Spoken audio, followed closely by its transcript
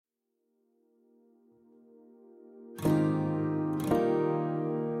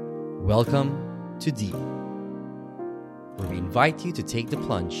Welcome to Deep, where we invite you to take the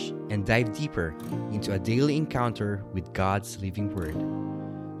plunge and dive deeper into a daily encounter with God's living Word.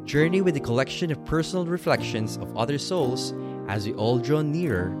 Journey with a collection of personal reflections of other souls as we all draw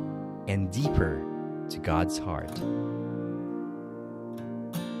nearer and deeper to God's heart.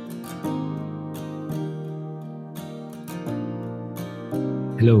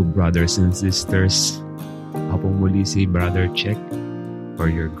 Hello, brothers and sisters. Ako muli si Brother Check for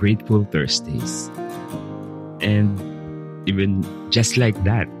your Grateful Thursdays. And even just like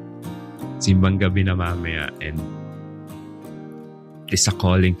that, simbang gabi na mamaya, and it's a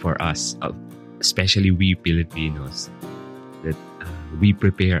calling for us, especially we Filipinos, that we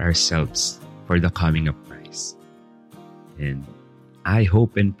prepare ourselves for the coming of Christ. And I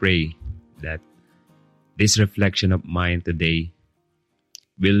hope and pray that this reflection of mine today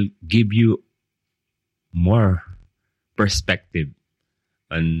will give you more perspective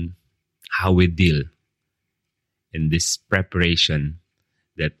on how we deal in this preparation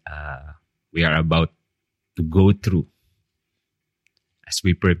that we are about to go through as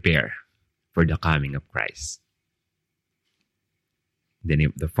we prepare for the coming of Christ. In the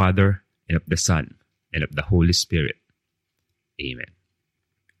name of the Father, and of the Son, and of the Holy Spirit. Amen.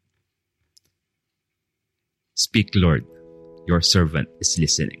 Speak, Lord. Your servant is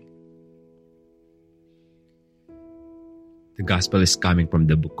listening. The gospel is coming from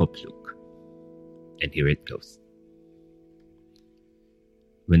the book of Luke. And here it goes.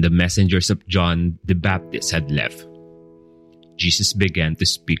 When the messengers of John the Baptist had left, Jesus began to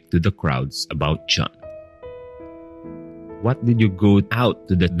speak to the crowds about John. What did you go out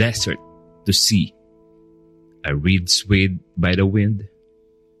to the desert to see? A reed swayed by the wind?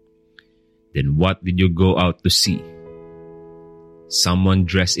 Then what did you go out to see? Someone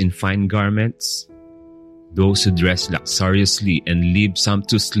dressed in fine garments? Those who dress luxuriously and live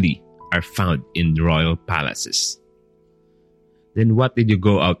sumptuously are found in royal palaces. Then what did you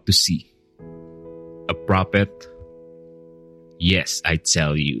go out to see? A prophet? Yes, I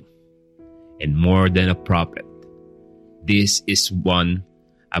tell you, and more than a prophet. This is one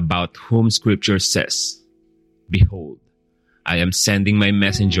about whom Scripture says, Behold, I am sending my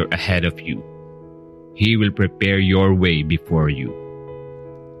messenger ahead of you. He will prepare your way before you.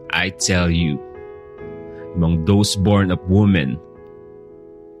 I tell you, among those born of woman,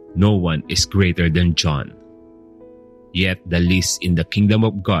 no one is greater than John. Yet the least in the kingdom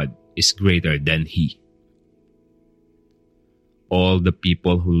of God is greater than he. All the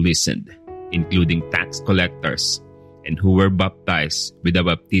people who listened, including tax collectors and who were baptized with the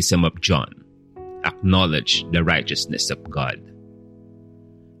baptism of John, acknowledged the righteousness of God.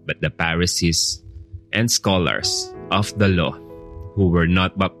 But the Pharisees and scholars of the law, who were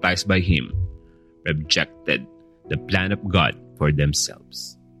not baptized by him, rejected the plan of God for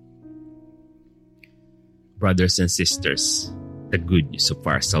themselves. Brothers and sisters, the good news of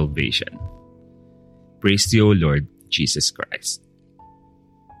our salvation. Praise to you, O Lord Jesus Christ.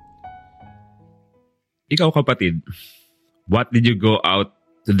 Ikaw, kapatid, what did you go out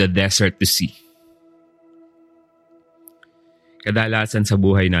to the desert to see? Kadalasan sa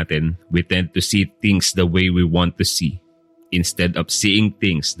buhay natin, we tend to see things the way we want to see instead of seeing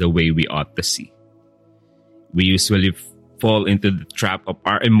things the way we ought to see. We usually fall into the trap of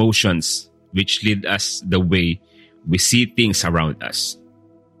our emotions, which lead us the way we see things around us.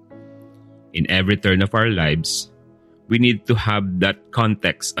 In every turn of our lives, we need to have that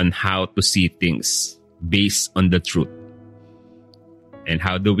context on how to see things based on the truth. And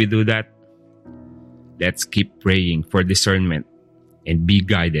how do we do that? Let's keep praying for discernment and be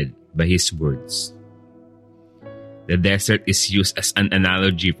guided by His words. The desert is used as an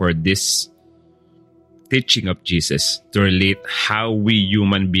analogy for this teaching of Jesus to relate how we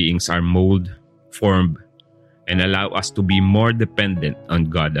human beings are molded, formed, and allow us to be more dependent on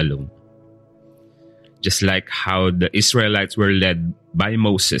God alone. Just like how the Israelites were led by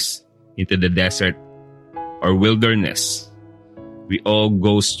Moses into the desert or wilderness, we all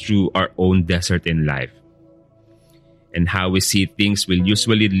go through our own desert in life. And how we see things will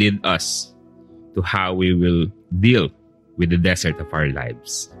usually lead us to how we will deal with the desert of our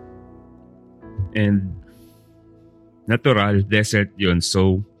lives. And natural desert yun,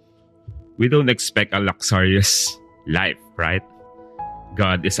 so we don't expect a luxurious life, right?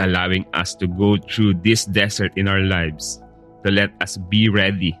 God is allowing us to go through this desert in our lives to let us be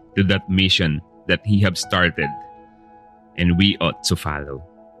ready to that mission that He have started and we ought to follow.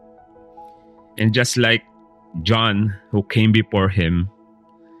 And just like John, who came before Him,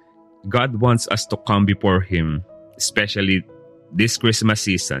 God wants us to come before Him, especially this Christmas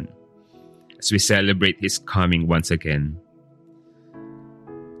season, as we celebrate His coming once again.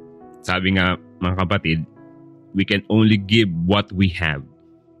 Sabi nga mga kapatid, we can only give what we have.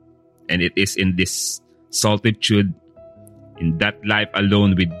 And it is in this solitude, in that life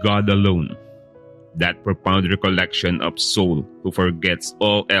alone with God alone, that profound recollection of soul who forgets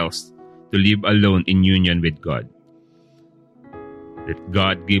all else to live alone in union with God, that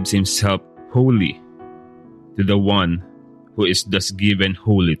God gives himself wholly to the one who is thus given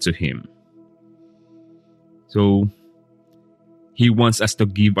wholly to him. So, he wants us to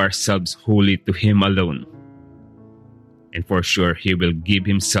give ourselves wholly to him alone. And for sure, he will give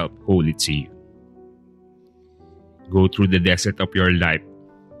himself wholly to you. Go through the desert of your life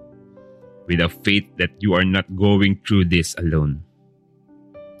with a faith that you are not going through this alone.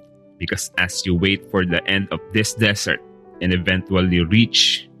 Because as you wait for the end of this desert and eventually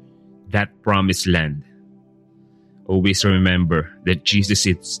reach that promised land, always remember that Jesus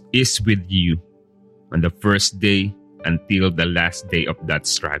is with you on the first day until the last day of that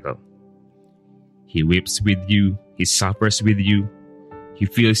struggle. He weeps with you, he suffers with you, he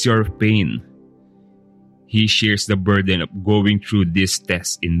feels your pain. He shares the burden of going through this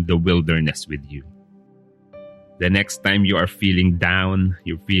test in the wilderness with you. The next time you are feeling down,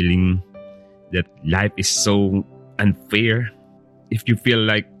 you're feeling that life is so unfair, if you feel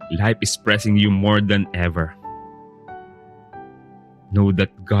like life is pressing you more than ever, know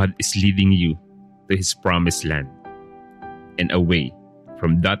that God is leading you to his promised land and away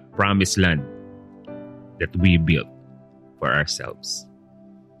from that promised land that we built for ourselves.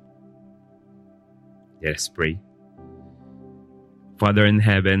 Let us pray. Father in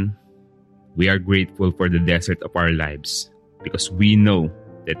heaven, we are grateful for the desert of our lives because we know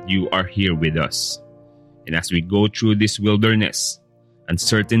that you are here with us. And as we go through this wilderness,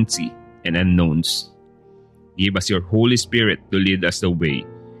 uncertainty, and unknowns, give us your Holy Spirit to lead us the way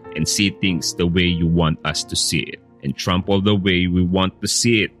and see things the way you want us to see it and trample the way we want to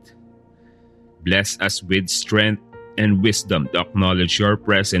see it. Bless us with strength and wisdom to acknowledge your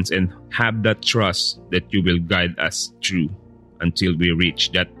presence and have that trust that you will guide us through until we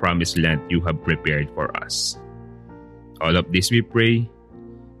reach that promised land you have prepared for us. All of this we pray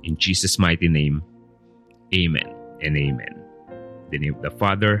in Jesus' mighty name. Amen and amen. In the name of the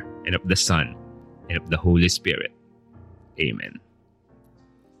Father, and of the Son, and of the Holy Spirit. Amen.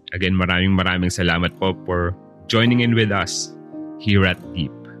 Again, maraming salamat po for joining in with us here at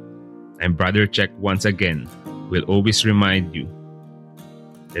Deep. I'm Brother Check once again will always remind you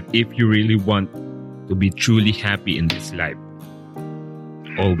that if you really want to be truly happy in this life,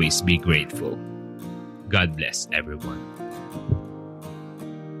 always be grateful. God bless everyone.